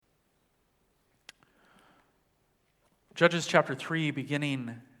Judges chapter 3,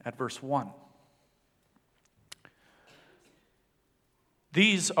 beginning at verse 1.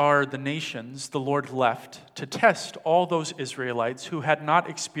 These are the nations the Lord left to test all those Israelites who had not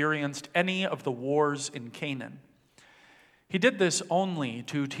experienced any of the wars in Canaan. He did this only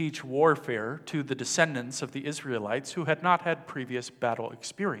to teach warfare to the descendants of the Israelites who had not had previous battle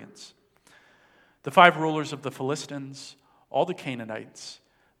experience. The 5 rulers of the Philistines, all the Canaanites,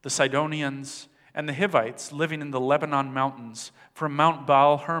 the Sidonians, and the Hivites living in the Lebanon mountains from Mount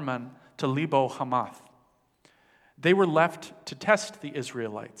Baal Hermon to Lebo Hamath. They were left to test the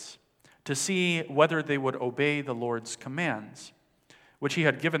Israelites, to see whether they would obey the Lord's commands, which he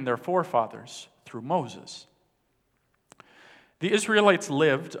had given their forefathers through Moses. The Israelites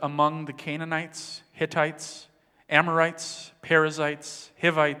lived among the Canaanites, Hittites, Amorites, Perizzites,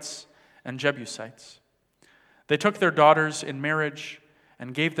 Hivites, and Jebusites. They took their daughters in marriage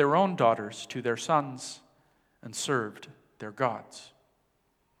and gave their own daughters to their sons and served their gods.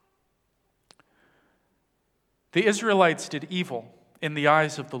 The Israelites did evil in the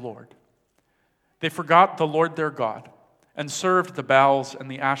eyes of the Lord. They forgot the Lord their God and served the Baals and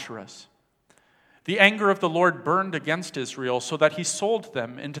the Asherahs. The anger of the Lord burned against Israel so that he sold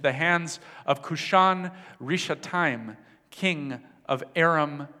them into the hands of Cushan Rishathaim, king of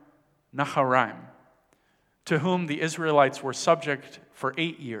Aram Naharaim, to whom the Israelites were subject for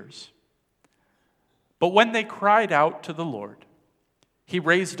 8 years. But when they cried out to the Lord, he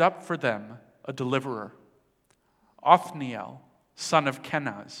raised up for them a deliverer, Othniel, son of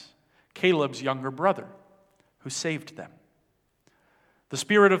Kenaz, Caleb's younger brother, who saved them. The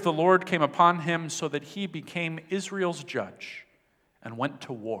Spirit of the Lord came upon him so that he became Israel's judge and went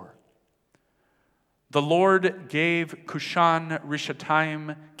to war. The Lord gave Cushan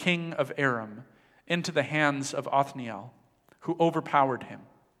Rishathaim, king of Aram, into the hands of Othniel, who overpowered him.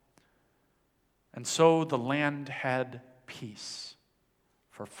 And so the land had peace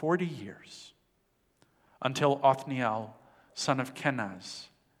for 40 years, until Othniel, son of Kenaz,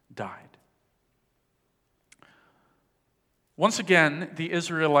 died. Once again, the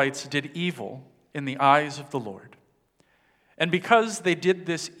Israelites did evil in the eyes of the Lord. And because they did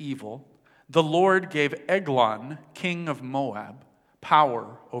this evil, the Lord gave Eglon, king of Moab,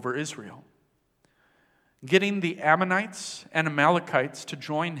 power over Israel. Getting the Ammonites and Amalekites to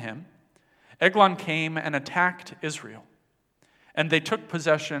join him, Eglon came and attacked Israel, and they took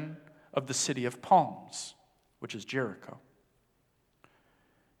possession of the city of Palms, which is Jericho.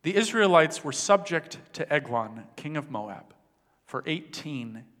 The Israelites were subject to Eglon, king of Moab, for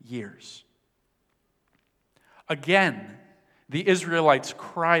 18 years. Again, the Israelites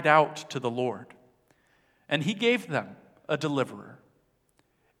cried out to the Lord, and he gave them a deliverer,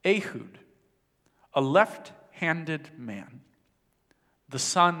 Ehud, a left-handed man, the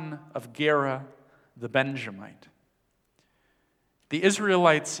son of Gera the Benjamite. The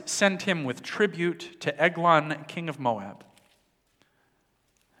Israelites sent him with tribute to Eglon, king of Moab.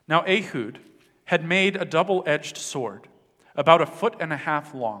 Now Ehud had made a double-edged sword, about 1.5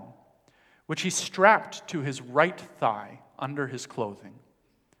 feet long, which he strapped to his right thigh under his clothing.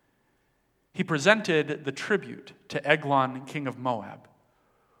 He presented the tribute to Eglon, king of Moab,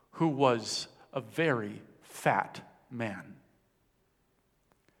 who was a very fat man.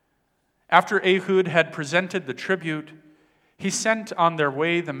 After Ehud had presented the tribute, he sent on their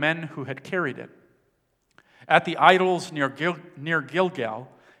way the men who had carried it. At the idols near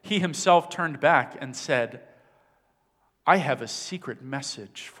Gilgal, he himself turned back and said, "I have a secret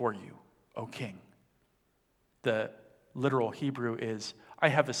message for you, O king." The literal Hebrew is, "I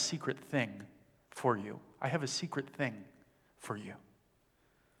have a secret thing for you. I have a secret thing for you."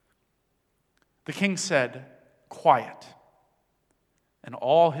 The king said, "Quiet," and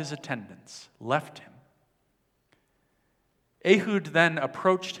all his attendants left him. Ehud then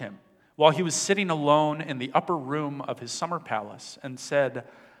approached him while he was sitting alone in the upper room of his summer palace and said,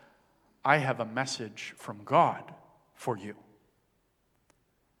 "I have a message from God for you."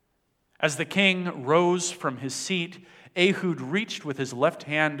 As the king rose from his seat, Ehud reached with his left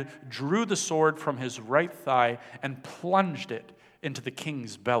hand, drew the sword from his right thigh, and plunged it into the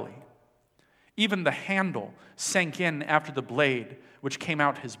king's belly. Even the handle sank in after the blade, which came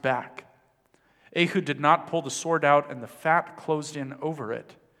out his back. Ehud did not pull the sword out, and the fat closed in over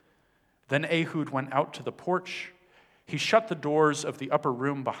it. Then Ehud went out to the porch. He shut the doors of the upper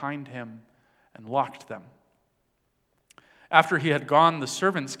room behind him and locked them. After he had gone, the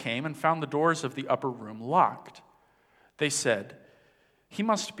servants came and found the doors of the upper room locked. They said, "He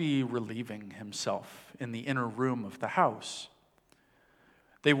must be relieving himself in the inner room of the house."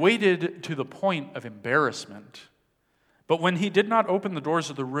 They waited to the point of embarrassment. But when he did not open the doors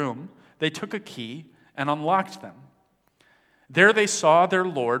of the room, they took a key and unlocked them. There they saw their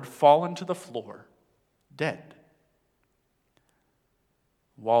Lord fallen to the floor, dead.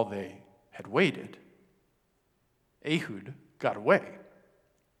 While they had waited, Ehud got away.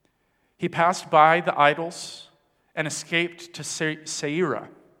 He passed by the idols and escaped to Seirah.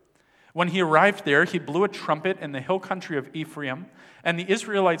 When he arrived there, he blew a trumpet in the hill country of Ephraim, and the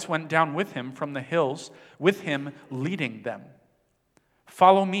Israelites went down with him from the hills, with him leading them.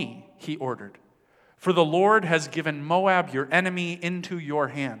 "Follow me," he ordered, "for the Lord has given Moab, your enemy, into your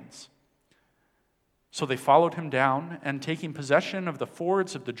hands." So they followed him down, and taking possession of the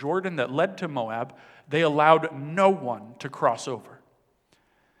fords of the Jordan that led to Moab, they allowed no one to cross over.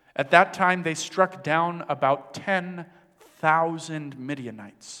 At that time they struck down about 10,000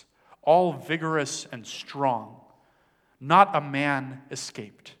 Midianites, all vigorous and strong. Not a man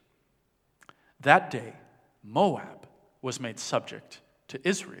escaped. That day Moab was made subject to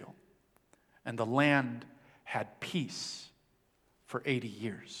Israel, and the land had peace for 80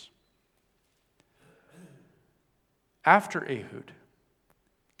 years. After Ehud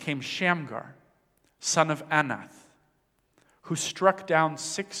came Shamgar, son of Anath, who struck down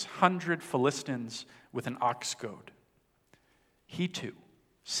 600 Philistines with an ox goad. He too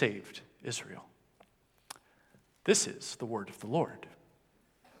saved Israel. This is the word of the Lord.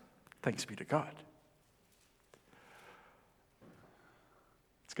 Thanks be to God.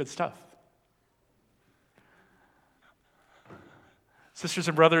 It's good stuff. Sisters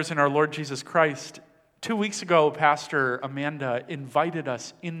and brothers in our Lord Jesus Christ, 2 weeks ago, Pastor Amanda invited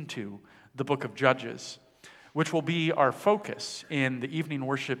us into the book of Judges, which will be our focus in the evening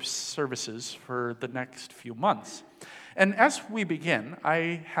worship services for the next few months. And as we begin,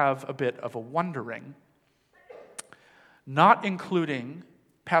 I have a bit of a wondering. Not including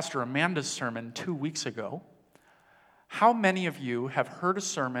Pastor Amanda's sermon 2 weeks ago, how many of you have heard a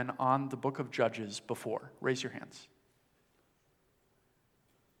sermon on the book of Judges before? Raise your hands.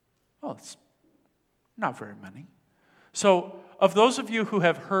 Oh, it's not very many. So, of those of you who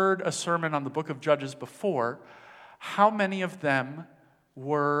have heard a sermon on the book of Judges before, how many of them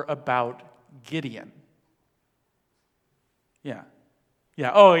were about Gideon? Yeah.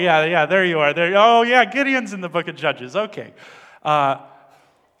 Yeah. Oh, yeah. There you are. There. Oh, yeah. Gideon's in the book of Judges. Okay.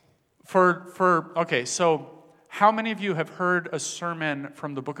 Okay. So, how many of you have heard a sermon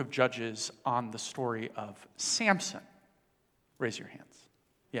from the book of Judges on the story of Samson? Raise your hands.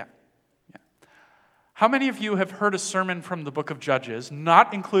 Yeah. How many of you have heard a sermon from the book of Judges,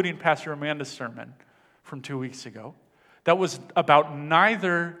 not including Pastor Amanda's sermon from 2 weeks ago, that was about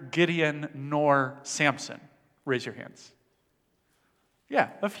neither Gideon nor Samson? Raise your hands. Yeah,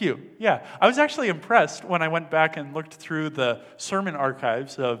 a few. Yeah. I was actually impressed when I went back and looked through the sermon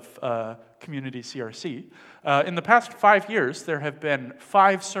archives of Community CRC. In the past 5 years, there have been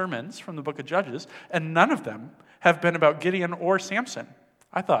 5 sermons from the book of Judges, and none of them have been about Gideon or Samson.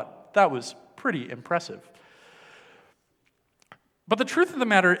 I thought that was pretty impressive. But the truth of the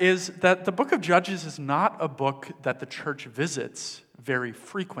matter is that the book of Judges is not a book that the church visits very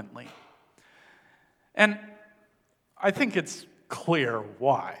frequently. And I think it's clear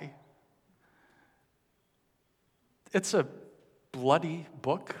why. It's a bloody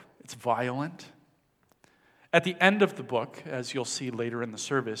book. It's violent. At the end of the book, as you'll see later in the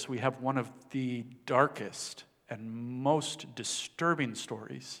service, we have one of the darkest and most disturbing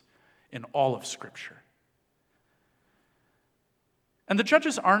stories in all of Scripture. And the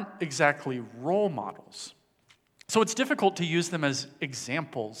judges aren't exactly role models. So it's difficult to use them as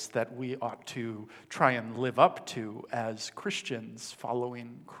examples that we ought to try and live up to as Christians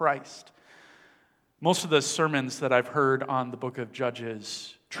following Christ. Most of the sermons that I've heard on the book of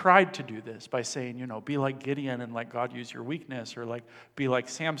Judges tried to do this by saying, be like Gideon and let God use your weakness, or be like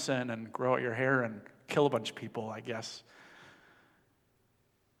Samson and grow out your hair and kill a bunch of people, I guess.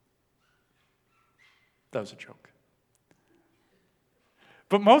 That was a joke.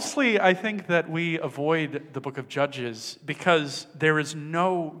 But mostly, I think that we avoid the book of Judges because there is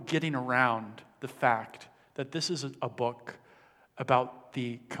no getting around the fact that this is a book about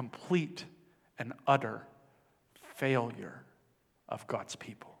the complete and utter failure of God's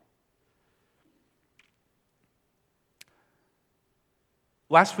people.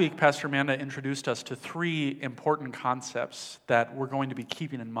 Last week, Pastor Amanda introduced us to 3 important concepts that we're going to be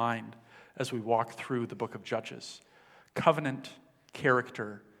keeping in mind as we walk through the book of Judges: covenant,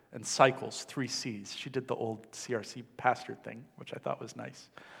 character, and cycles, 3 C's. She did the old CRC pastor thing, which I thought was nice.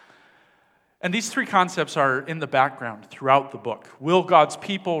 And these 3 concepts are in the background throughout the book. Will God's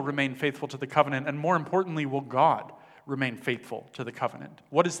people remain faithful to the covenant? And more importantly, will God remain faithful to the covenant?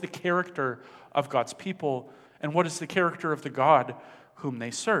 What is the character of God's people? And what is the character of the God whom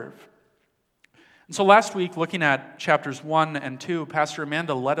they serve? And so last week, looking at chapters 1 and 2, Pastor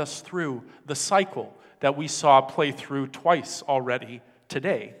Amanda led us through the cycle that we saw play through twice already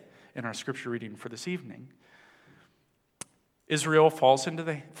today in our scripture reading for this evening. Israel falls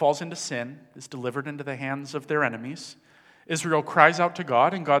into sin, is delivered into the hands of their enemies. Israel cries out to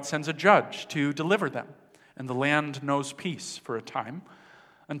God, and God sends a judge to deliver them. And the land knows peace for a time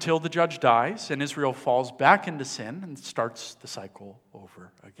until the judge dies, and Israel falls back into sin and starts the cycle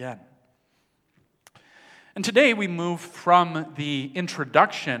over again. And today we move from the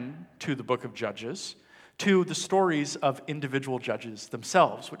introduction to the book of Judges to the stories of individual judges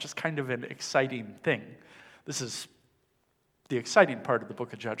themselves, which is kind of an exciting thing. This is the exciting part of the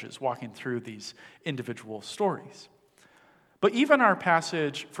book of Judges, walking through these individual stories. But even our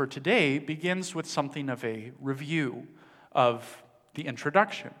passage for today begins with something of a review of the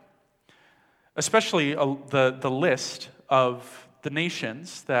introduction, especially the list of the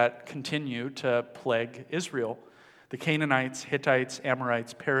nations that continue to plague Israel: the Canaanites, Hittites,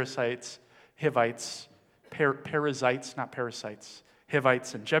 Amorites, Perizzites, Hivites, Perizzites, not parasites,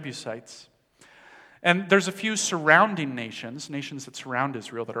 Hivites and Jebusites. And there's a few surrounding nations that surround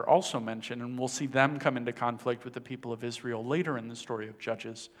Israel, that are also mentioned, and we'll see them come into conflict with the people of Israel later in the story of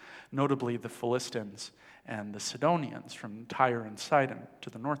Judges, notably the Philistines and the Sidonians from Tyre and Sidon to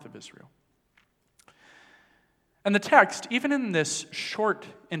the north of Israel. And the text, even in this short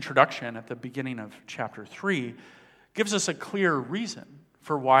introduction at the beginning of chapter 3, gives us a clear reason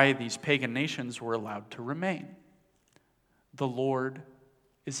for why these pagan nations were allowed to remain. The Lord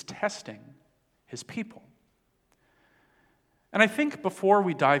is testing his people. And I think before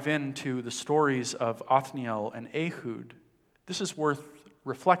we dive into the stories of Othniel and Ehud, this is worth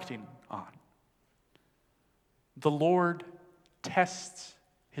reflecting on. The Lord tests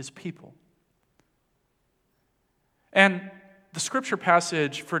his people. And the scripture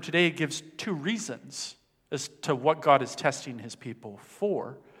passage for today gives two reasons as to what God is testing his people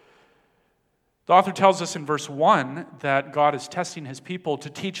for. The author tells us in verse 1 that God is testing his people to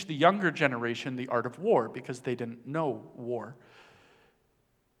teach the younger generation the art of war, because they didn't know war.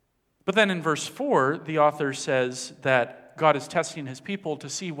 But then in verse 4, the author says that God is testing his people to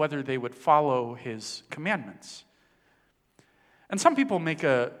see whether they would follow his commandments. And some people make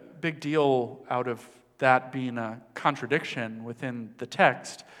a big deal out of that being a contradiction within the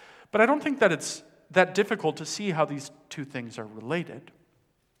text, but I don't think that it's that difficult to see how these two things are related.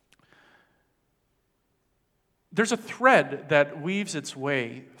 There's a thread that weaves its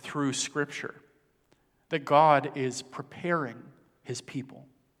way through Scripture, that God is preparing his people.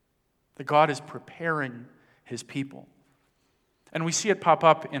 That God is preparing his people. And we see it pop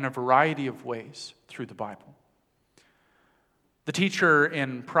up in a variety of ways through the Bible. The teacher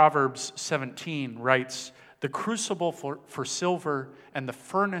in Proverbs 17 writes, "The crucible for silver and the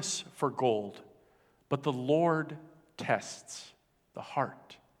furnace for gold, but the Lord tests the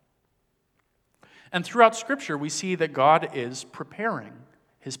heart." And throughout Scripture, we see that God is preparing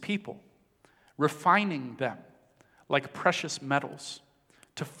his people, refining them like precious metals,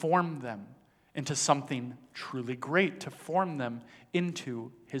 to form them into something truly great, to form them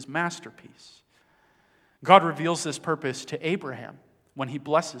into his masterpiece. God reveals this purpose to Abraham when he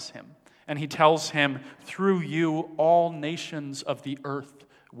blesses him, and he tells him, "Through you all nations of the earth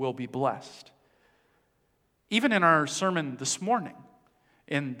will be blessed." Even in our sermon this morning,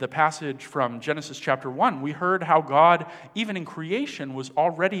 in the passage from Genesis chapter 1, we heard how God, even in creation, was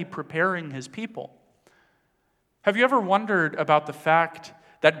already preparing his people. Have you ever wondered about the fact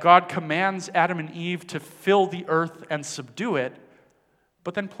that God commands Adam and Eve to fill the earth and subdue it,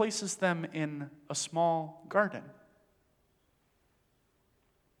 but then places them in a small garden?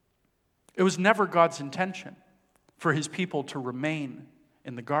 It was never God's intention for his people to remain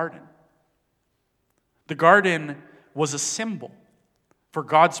in the garden. The garden was a symbol for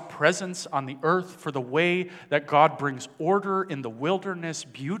God's presence on the earth, for the way that God brings order in the wilderness,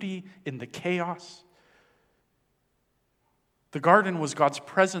 beauty in the chaos. The garden was God's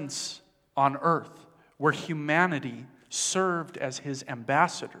presence on earth, where humanity served as his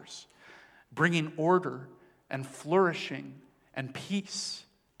ambassadors, bringing order and flourishing and peace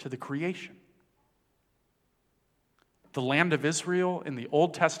to the creation. The land of Israel in the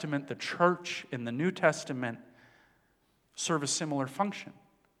Old Testament, the church in the New Testament, serve a similar function.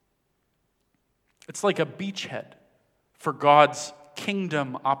 It's like a beachhead for God's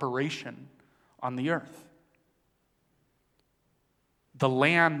kingdom operation on the earth. The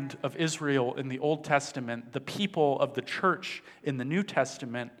land of Israel in the Old Testament, the people of the church in the New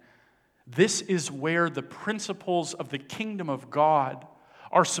Testament, this is where the principles of the kingdom of God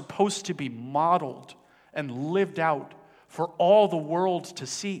are supposed to be modeled and lived out for all the world to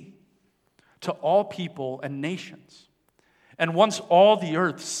see, to all people and nations. And once all the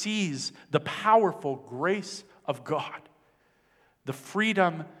earth sees the powerful grace of God, the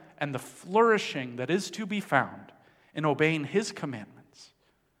freedom and the flourishing that is to be found in obeying his commandments,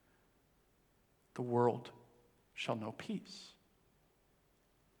 the world shall know peace.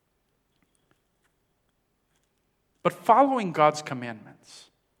 But following God's commandments,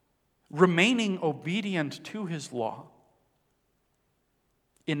 remaining obedient to his law,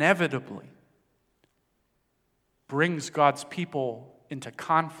 inevitably brings God's people into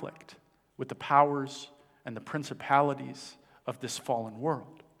conflict with the powers and the principalities of this fallen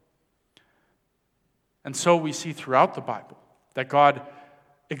world. And so we see throughout the Bible that God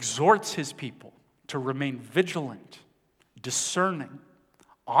exhorts his people to remain vigilant, discerning,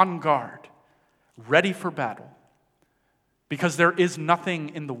 on guard, ready for battle, because there is nothing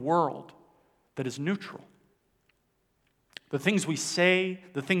in the world that is neutral. The things we say,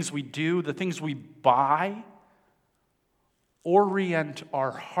 the things we do, the things we buy orient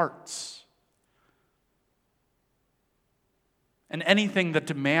our hearts. And anything that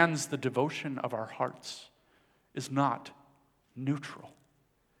demands the devotion of our hearts is not neutral.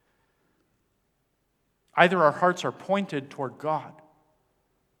 Either our hearts are pointed toward God,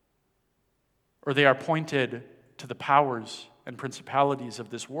 or they are pointed to the powers and principalities of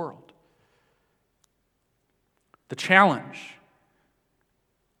this world. The challenge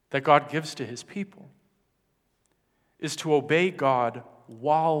that God gives to his people is to obey God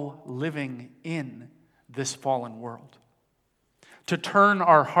while living in this fallen world. To turn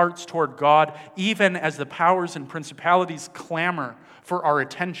our hearts toward God even as the powers and principalities clamor for our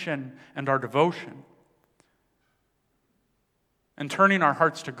attention and our devotion. And turning our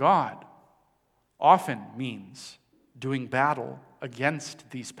hearts to God often means doing battle against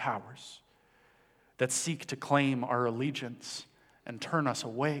these powers that seek to claim our allegiance and turn us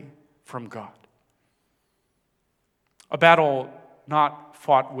away from God. A battle not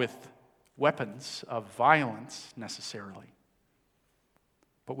fought with weapons of violence necessarily,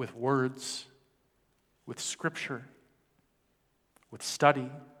 but with words, with scripture, with study,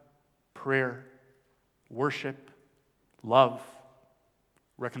 prayer, worship, love,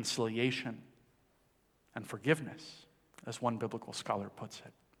 reconciliation, and forgiveness, as one biblical scholar puts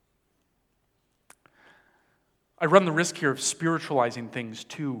it. I run the risk here of spiritualizing things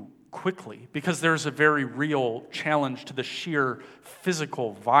too quickly because there's a very real challenge to the sheer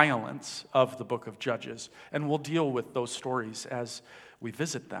physical violence of the book of Judges, and we'll deal with those stories as we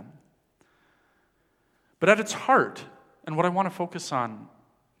visit them. But at its heart, and what I want to focus on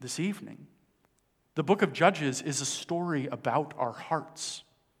this evening, the book of Judges is a story about our hearts.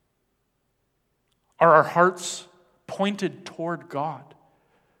 Are our hearts pointed toward God?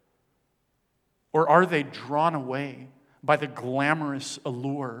 Or are they drawn away by the glamorous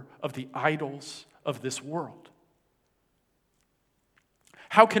allure of the idols of this world?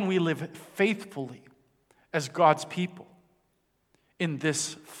 How can we live faithfully as God's people in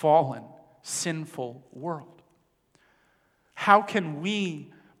this fallen, sinful world? How can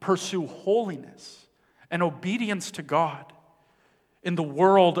we pursue holiness and obedience to God in the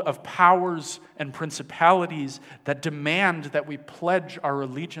world of powers and principalities that demand that we pledge our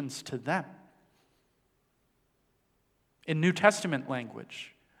allegiance to them? In New Testament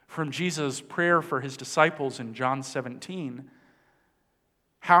language, from Jesus' prayer for his disciples in John 17,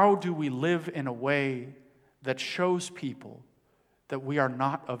 how do we live in a way that shows people that we are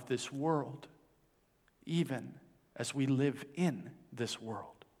not of this world, even as we live in this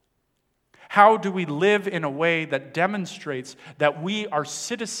world? How do we live in a way that demonstrates that we are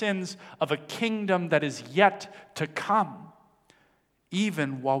citizens of a kingdom that is yet to come,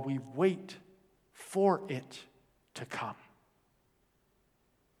 even while we wait for it to come?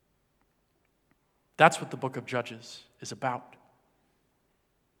 That's what the book of Judges is about.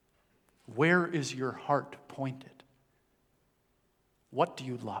 Where is your heart pointed? What do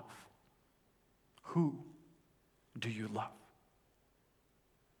you love? Who do you love?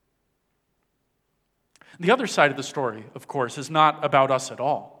 The other side of the story, of course, is not about us at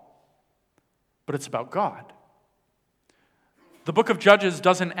all, but it's about God. The book of Judges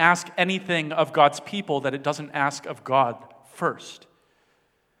doesn't ask anything of God's people that it doesn't ask of God first.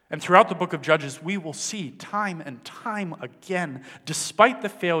 And throughout the book of Judges, we will see time and time again, despite the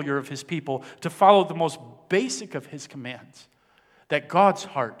failure of his people to follow the most basic of his commands, that God's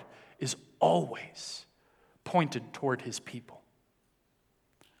heart is always pointed toward his people.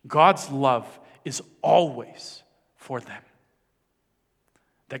 God's love is always for them.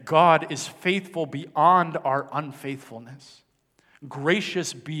 That God is faithful beyond our unfaithfulness.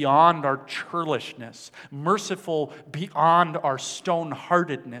 gracious beyond our churlishness, merciful beyond our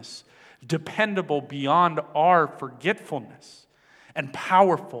stone-heartedness, dependable beyond our forgetfulness, and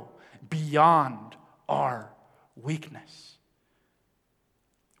powerful beyond our weakness.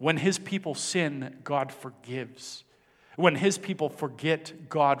 When his people sin, God forgives. When his people forget,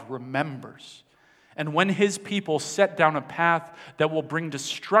 God remembers. And when his people set down a path that will bring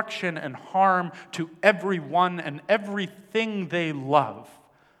destruction and harm to everyone and everything they love,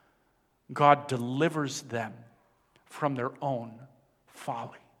 God delivers them from their own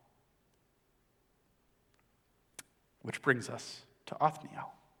folly. Which brings us to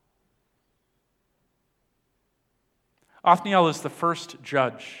Othniel. Othniel is the first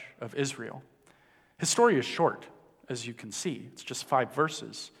judge of Israel. His story is short, as you can see. It's just 5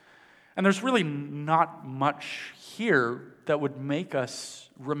 verses. And there's really not much here that would make us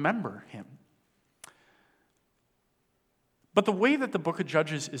remember him. But the way that the book of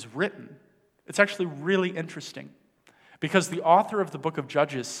Judges is written, it's actually really interesting. Because the author of the book of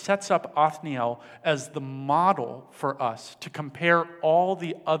Judges sets up Othniel as the model for us to compare all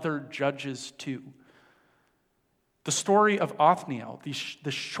the other judges to. The story of Othniel,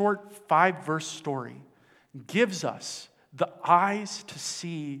 the short 5-verse story, gives us the eyes to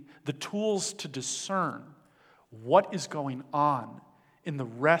see, the tools to discern what is going on in the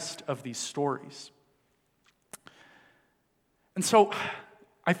rest of these stories. And so,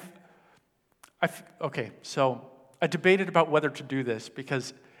 I debated about whether to do this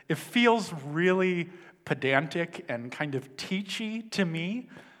because it feels really pedantic and kind of teachy to me,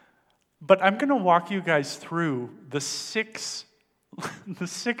 but I'm going to walk you guys through the six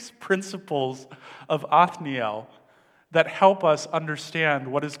principles of Othniel that help us understand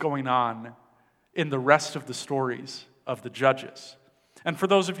what is going on in the rest of the stories of the Judges. And for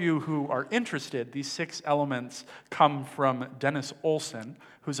those of you who are interested, these 6 elements come from Dennis Olson,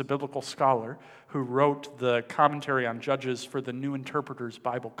 who's a biblical scholar, who wrote the commentary on Judges for the New Interpreter's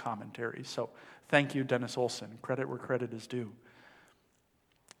Bible Commentary. So thank you, Dennis Olson. Credit where credit is due.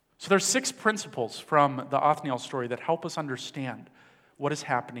 So there's 6 principles from the Othniel story that help us understand what is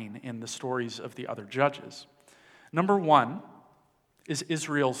happening in the stories of the other judges. Number 1 is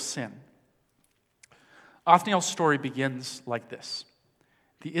Israel's sin. Othniel's story begins like this.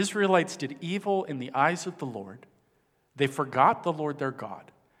 The Israelites did evil in the eyes of the Lord. They forgot the Lord their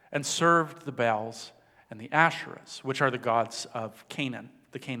God and served the Baals and the Asherahs, which are the gods of Canaan,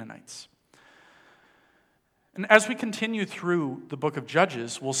 the Canaanites. And as we continue through the book of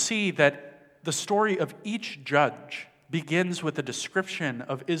Judges, we'll see that the story of each judge begins with a description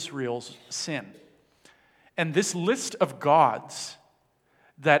of Israel's sin. And this list of gods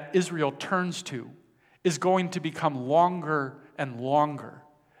that Israel turns to is going to become longer and longer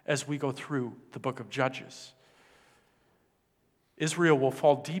as we go through the book of Judges. Israel will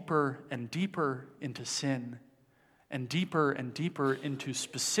fall deeper and deeper into sin and deeper into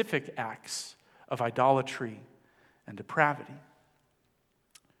specific acts of idolatry and depravity.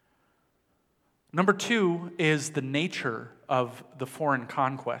 Number 2 is the nature of the foreign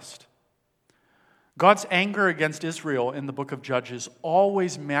conquest. God's anger against Israel in the book of Judges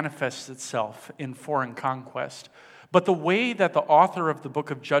always manifests itself in foreign conquest. But the way that the author of the book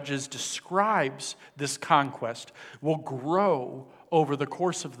of Judges describes this conquest will grow over the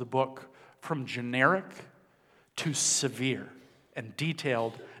course of the book from generic to severe and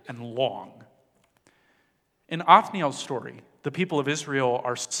detailed and long. In Othniel's story, the people of Israel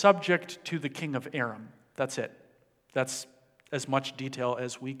are subject to the king of Aram. That's it. That's as much detail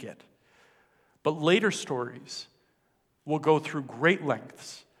as we get. But later stories will go through great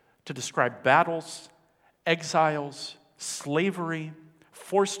lengths to describe battles, exiles, slavery,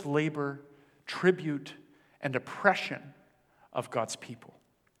 forced labor, tribute, and oppression of God's people.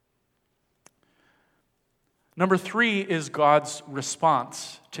 Number 3 is God's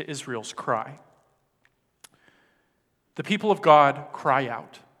response to Israel's cry. The people of God cry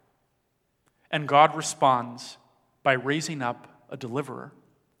out, and God responds by raising up a deliverer.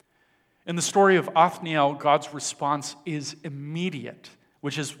 In the story of Othniel, God's response is immediate,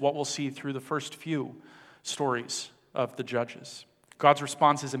 which is what we'll see through the first few stories of the Judges. God's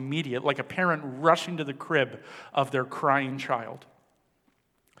response is immediate, like a parent rushing to the crib of their crying child.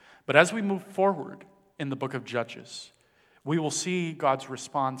 But as we move forward in the book of Judges, we will see God's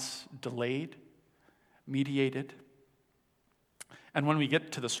response delayed, mediated. And when we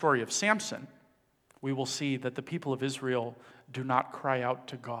get to the story of Samson, we will see that the people of Israel do not cry out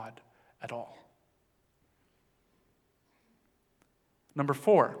to God at all. Number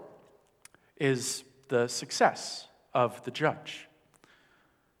 4 is the success of the judge.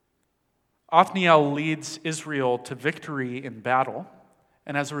 Othniel leads Israel to victory in battle,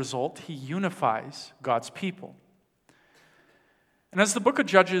 and as a result, he unifies God's people. And as the book of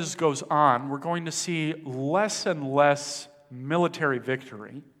Judges goes on, we're going to see less and less military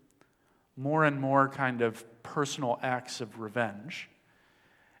victory, more and more kind of personal acts of revenge.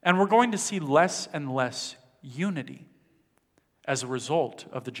 And we're going to see less and less unity as a result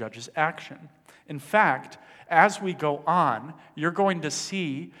of the judge's action. In fact, as we go on, you're going to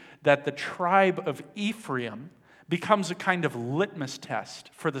see that the tribe of Ephraim becomes a kind of litmus test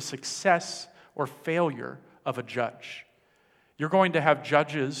for the success or failure of a judge. You're going to have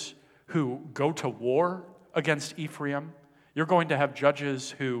judges who go to war against Ephraim. You're going to have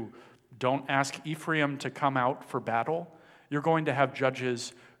judges who don't ask Ephraim to come out for battle. You're going to have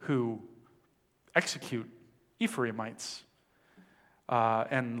judges who execute Ephraimites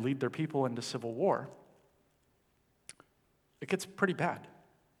and lead their people into civil war. It gets pretty bad.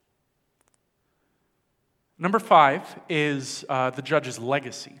 Number 5 is the judge's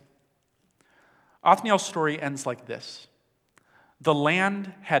legacy. Othniel's story ends like this. The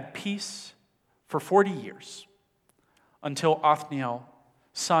land had peace for 40 years until Othniel,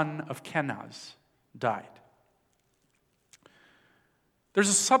 son of Kenaz, died. There's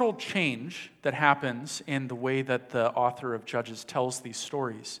a subtle change that happens in the way that the author of Judges tells these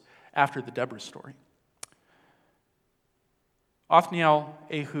stories after the Deborah story. Othniel,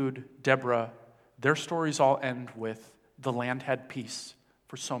 Ehud, Deborah, their stories all end with the land had peace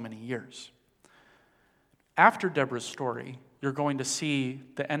for so many years. After Deborah's story, you're going to see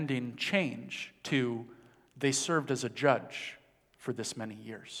the ending change to they served as a judge for this many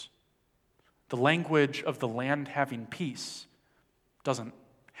years. The language of the land having peace doesn't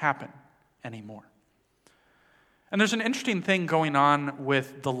happen anymore. And there's an interesting thing going on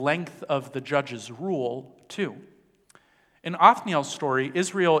with the length of the judge's rule, too. In Othniel's story,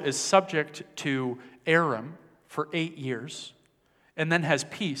 Israel is subject to Aram for 8 years and then has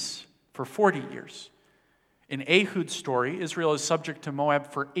peace for 40 years. In Ehud's story, Israel is subject to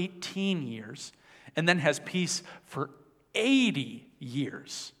Moab for 18 years and then has peace for 80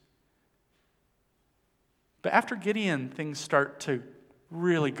 years. But after Gideon, things start to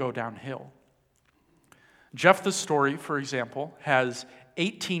really go downhill. Jephthah's story, for example, has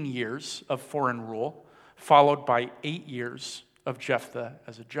 18 years of foreign rule, followed by 8 years of Jephthah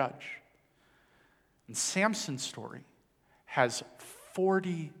as a judge. And Samson's story has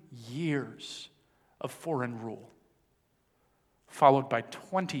 40 years of foreign rule, followed by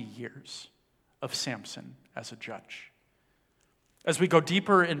 20 years of Samson as a judge. As we go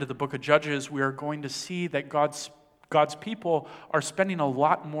deeper into the book of Judges, we are going to see that God's people are spending a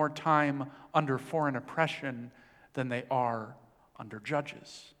lot more time under foreign oppression than they are under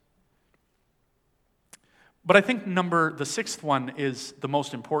judges. But I think the 6th one is the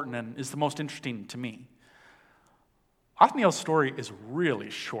most important and is the most interesting to me. Othniel's story is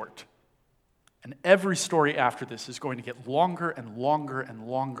really short. And every story after this is going to get longer and longer and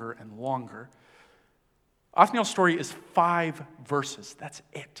longer and longer. Othniel's story is 5 verses. That's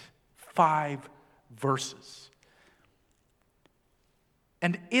it. 5 verses.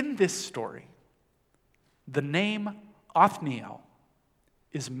 And in this story, the name Othniel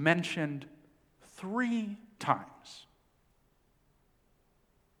is mentioned 3 times.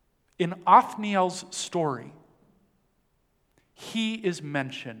 In Othniel's story, he is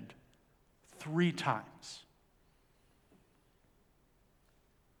mentioned 3 times.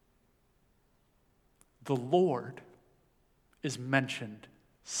 The Lord is mentioned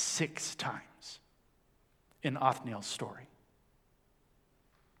 6 times in Othniel's story.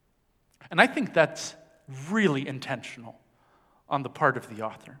 And I think that's really intentional on the part of the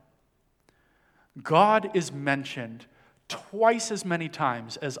author. God is mentioned twice as many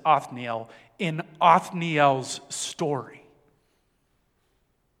times as Othniel in Othniel's story.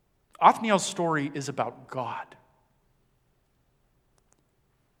 Othniel's story is about God.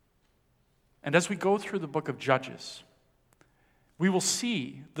 And as we go through the book of Judges, we will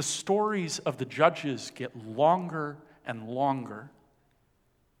see the stories of the judges get longer and longer,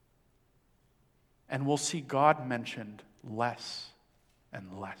 and we'll see God mentioned less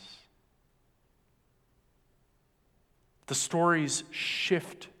and less. The stories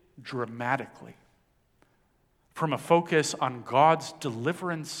shift dramatically from a focus on God's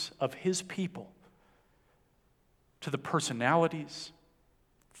deliverance of his people to the personalities,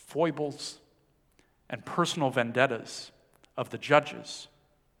 foibles, and personal vendettas of the judges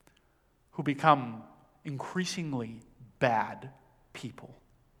who become increasingly bad people.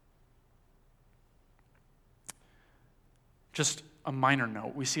 Just a minor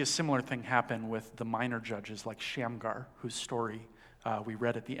note, we see a similar thing happen with the minor judges like Shamgar, whose story we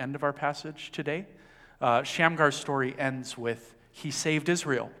read at the end of our passage today. Shamgar's story ends with, he saved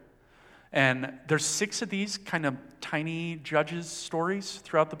Israel. And there's 6 of these kind of tiny Judges stories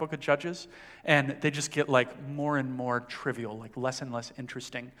throughout the book of Judges, and they just get like more and more trivial, like less and less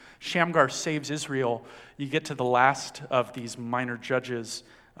interesting. Shamgar saves Israel. You get to the last of these minor Judges,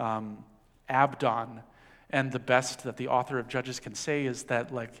 Abdon, and the best that the author of Judges can say is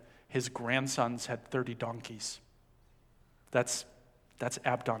that like his grandsons had 30 donkeys. That's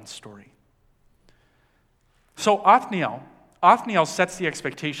Abdon's story. So Othniel sets the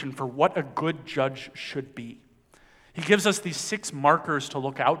expectation for what a good judge should be. He gives us these 6 markers to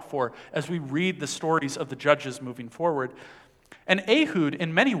look out for as we read the stories of the judges moving forward. And Ehud,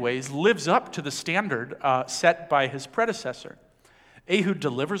 in many ways, lives up to the standard set by his predecessor. Ehud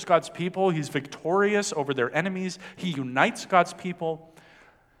delivers God's people. He's victorious over their enemies. He unites God's people.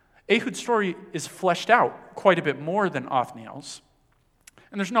 Ehud's story is fleshed out quite a bit more than Othniel's.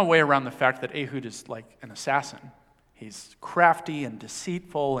 And there's no way around the fact that Ehud is like an assassin. He's crafty and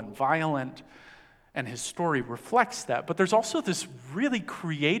deceitful and violent, and his story reflects that. But there's also this really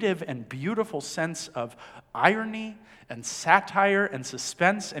creative and beautiful sense of irony and satire and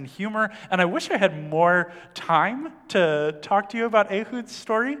suspense and humor. And I wish I had more time to talk to you about Ehud's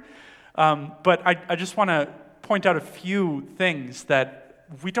story. But I just want to point out a few things that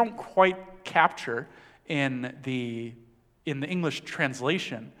we don't quite capture in the English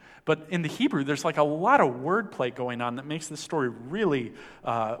translation. But in the Hebrew, there's like a lot of wordplay going on that makes this story really,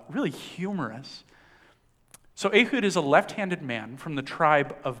 really humorous. So Ehud is a left-handed man from the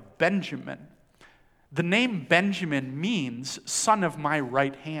tribe of Benjamin. The name Benjamin means son of my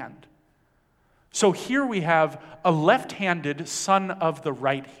right hand. So here we have a left-handed son of the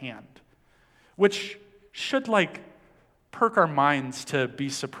right hand, which should like perk our minds to be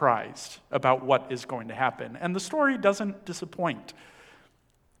surprised about what is going to happen. And the story doesn't disappoint.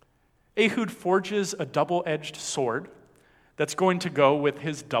 Ehud forges a double-edged sword that's going to go with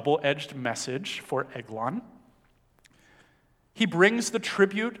his double-edged message for Eglon. He brings the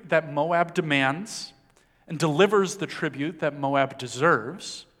tribute that Moab demands and delivers the tribute that Moab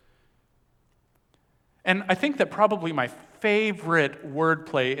deserves. And I think that probably my favorite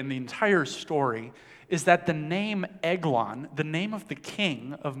wordplay in the entire story is that the name Eglon, the name of the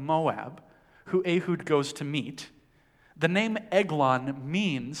king of Moab, who Ehud goes to meet, the name Eglon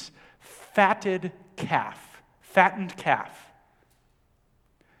means fattened calf.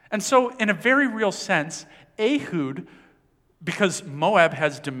 And so, in a very real sense, Ehud, because Moab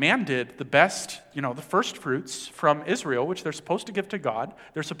has demanded the best, the first fruits from Israel, which they're supposed to give to God.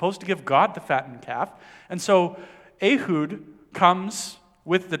 They're supposed to give God the fattened calf. And so Ehud comes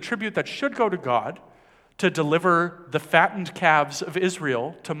with the tribute that should go to God to deliver the fattened calves of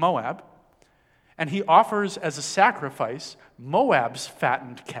Israel to Moab. And he offers as a sacrifice Moab's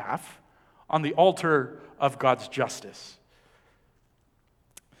fattened calf on the altar of God's justice.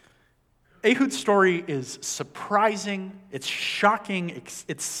 Ehud's story is surprising, it's shocking,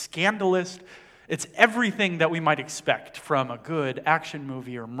 it's scandalous, it's everything that we might expect from a good action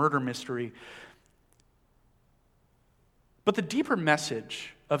movie or murder mystery. But the deeper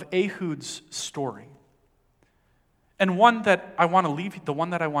message of Ehud's story, and the one that I want to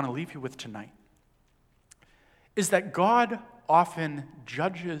leave you with tonight, is that God often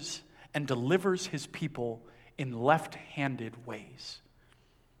judges and delivers his people in left-handed ways.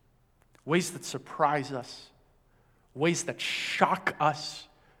 Ways that surprise us, ways that shock us,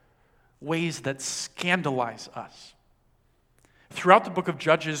 ways that scandalize us. Throughout the book of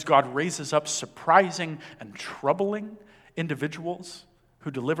Judges, God raises up surprising and troubling individuals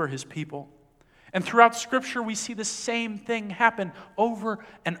who deliver his people. And throughout Scripture, we see the same thing happen over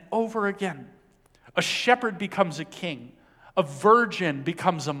and over again. A shepherd becomes a king. A virgin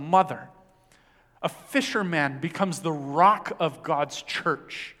becomes a mother. A fisherman becomes the rock of God's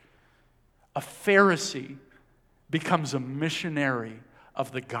church. A Pharisee becomes a missionary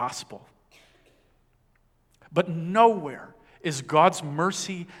of the gospel. But nowhere is God's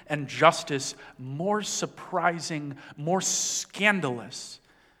mercy and justice more surprising, more scandalous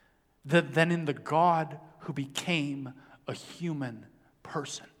than in the God who became a human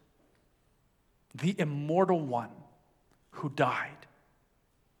person. The immortal one who died,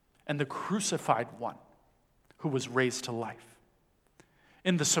 and the crucified one who was raised to life.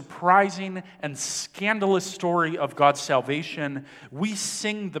 In the surprising and scandalous story of God's salvation, we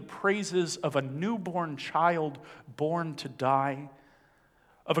sing the praises of a newborn child born to die,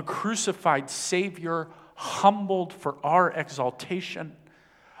 of a crucified Savior humbled for our exaltation,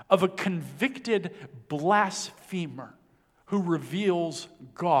 of a convicted blasphemer who reveals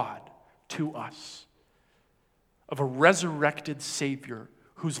God to us, of a resurrected Savior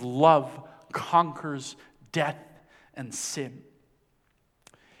whose love conquers death and sin.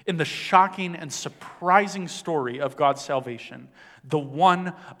 In the shocking and surprising story of God's salvation, the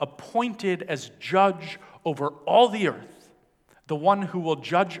one appointed as judge over all the earth, the one who will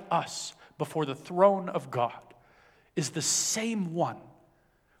judge us before the throne of God, is the same one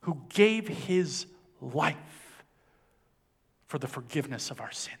who gave his life for the forgiveness of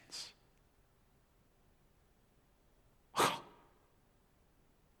our sins.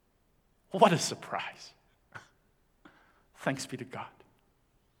 What a surprise. Thanks be to God.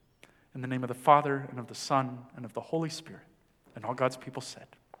 In the name of the Father, and of the Son, and of the Holy Spirit, and all God's people said,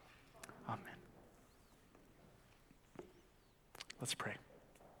 Amen. Let's pray.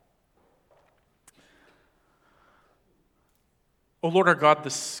 O Lord our God, the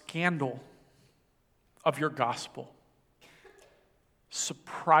scandal of your gospel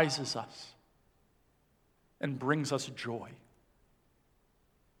surprises us and brings us joy.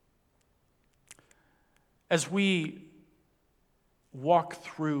 As we walk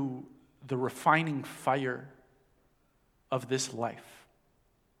through the refining fire of this life,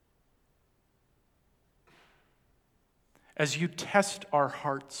 as you test our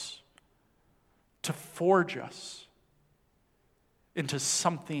hearts to forge us into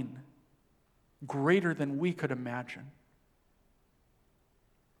something greater than we could imagine,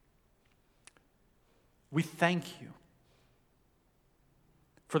 we thank you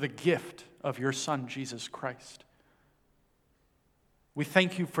for the gift of your Son, Jesus Christ. We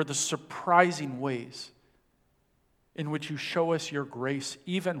thank you for the surprising ways in which you show us your grace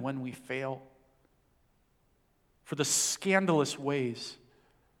even when we fail, for the scandalous ways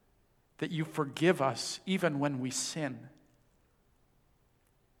that you forgive us even when we sin,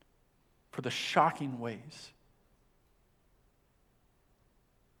 for the shocking ways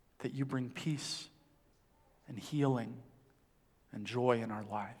that you bring peace and healing and joy in our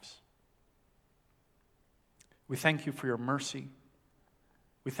lives. We thank you for your mercy.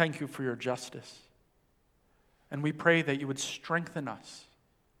 We thank you for your justice. And we pray that you would strengthen us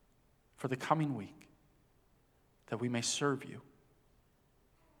for the coming week, that we may serve you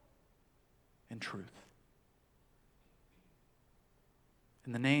in truth.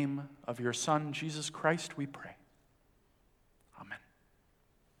 In the name of your Son, Jesus Christ, we pray.